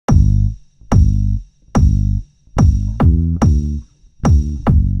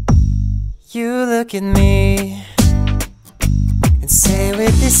look at me and say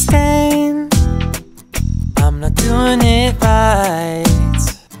with disdain, I'm not doing it right,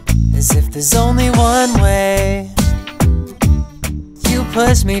 as if there's only one way. You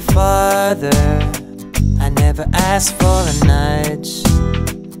push me farther, I never asked for a nudge,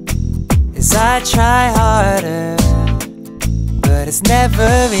 as I try harder, but it's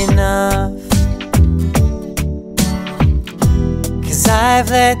never enough. 'Cause I've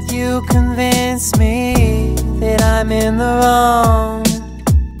let you convince me that I'm in the wrong,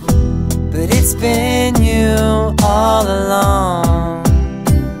 but it's been you all along.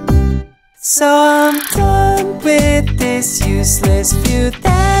 So I'm done with this useless feud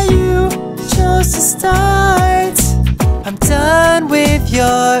that you chose to start. I'm done with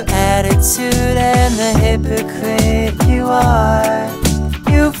your attitude and the hypocrite you are.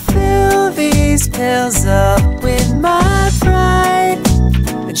 You fill these pills up with my pride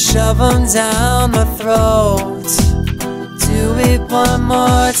and shove them down my throat. Do it one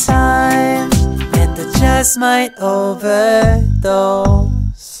more time and I just might overdose.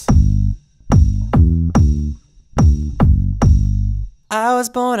 I was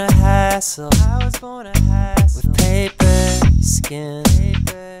born a hassle, with paper skin,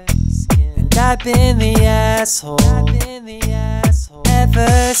 and I've been the asshole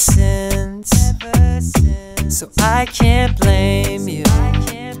ever since. So I can't blame you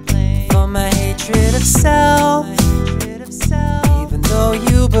for my hatred of self, even though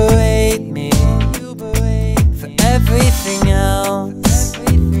you berate me for everything else.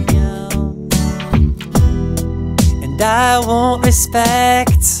 And I won't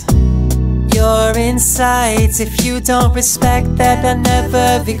respect your insights if you don't respect that I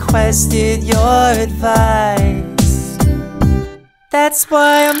never requested your advice. That's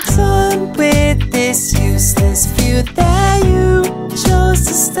why I'm done with this useless feud that you chose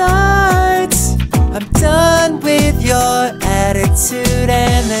to start. I'm done with your attitude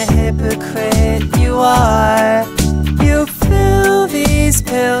and the hypocrite you are. You fill these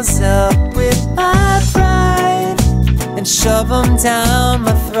pills up with my pride and shove them down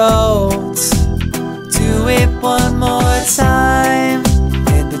my throat. Do it one more time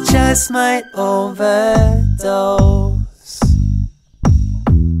and I just might overdose.